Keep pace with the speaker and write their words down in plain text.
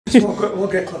So we'll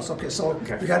get close. Okay, so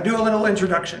we got to do a little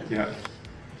introduction. Yeah.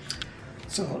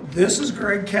 So this is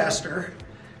Greg Castor,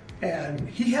 and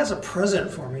he has a present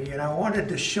for me, and I wanted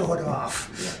to show it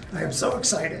off. I am so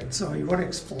excited. So you want to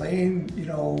explain,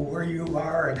 where you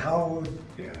are and how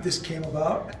this came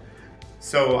about?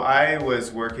 So I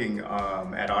was working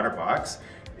at OtterBox,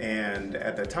 and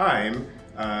at the time,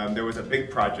 there was a big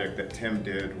project that Tim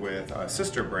did with a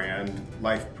sister brand,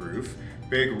 LifeProof,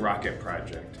 big rocket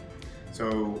project.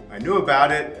 So I knew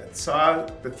about it, saw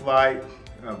the flight,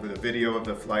 the video of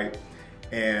the flight,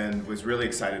 and was really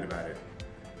excited about it.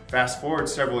 Fast forward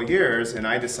several years, and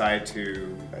I decided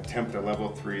to attempt a level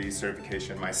 3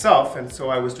 certification myself, and so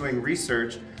I was doing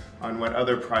research on what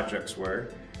other projects were,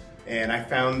 and I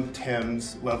found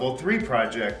Tim's level 3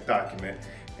 project document,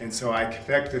 and so I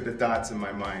connected the dots in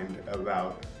my mind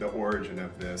about the origin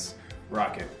of this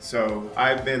rocket. So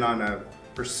I've been on a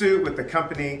pursuit with the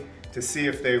company to see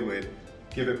if they would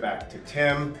give it back to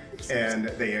Tim, and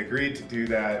they agreed to do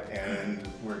that, and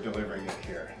we're delivering it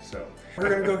here. So we're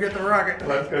gonna go get the rocket.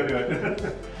 Let's go do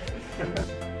it.